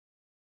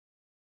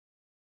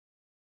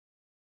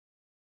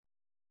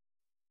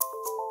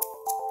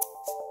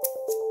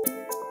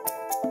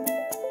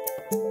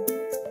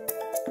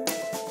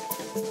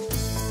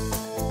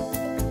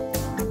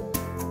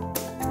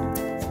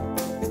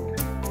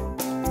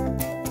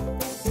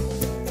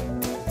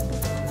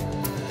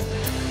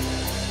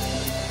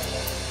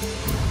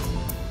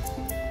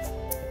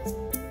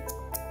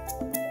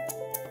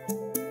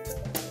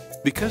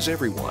Because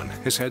everyone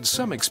has had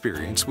some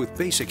experience with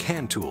basic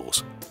hand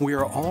tools, we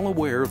are all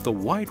aware of the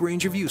wide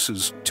range of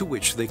uses to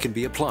which they can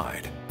be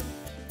applied.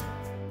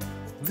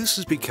 This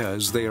is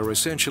because they are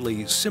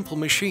essentially simple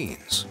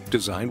machines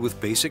designed with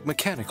basic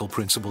mechanical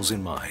principles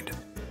in mind.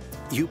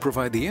 You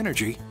provide the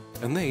energy,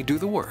 and they do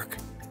the work.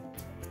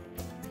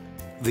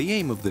 The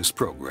aim of this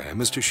program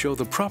is to show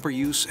the proper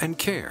use and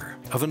care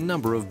of a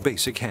number of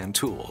basic hand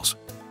tools.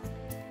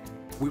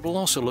 We will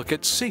also look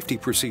at safety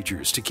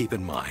procedures to keep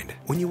in mind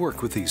when you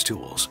work with these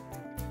tools.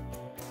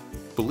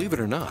 Believe it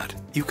or not,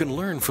 you can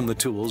learn from the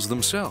tools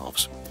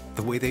themselves.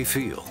 The way they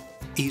feel,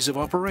 ease of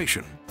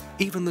operation,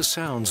 even the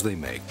sounds they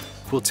make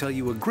will tell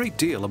you a great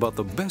deal about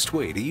the best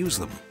way to use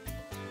them.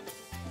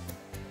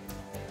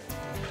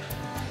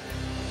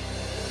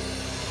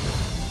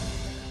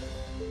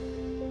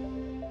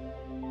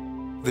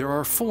 There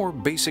are 4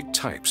 basic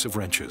types of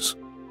wrenches.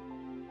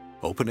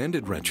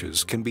 Open-ended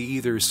wrenches can be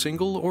either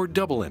single or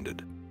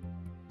double-ended.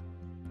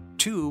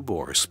 Tube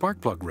or spark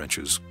plug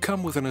wrenches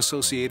come with an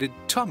associated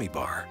Tommy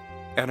bar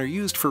and are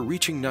used for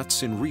reaching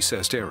nuts in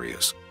recessed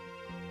areas.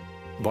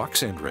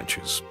 Box end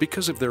wrenches,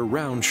 because of their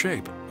round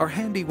shape, are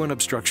handy when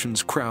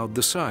obstructions crowd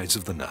the sides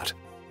of the nut.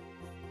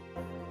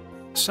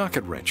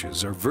 Socket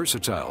wrenches are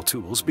versatile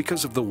tools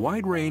because of the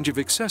wide range of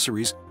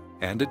accessories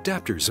and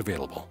adapters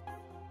available.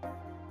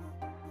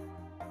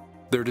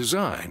 Their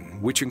design,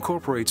 which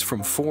incorporates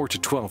from 4 to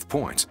 12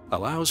 points,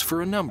 allows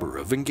for a number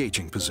of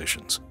engaging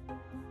positions.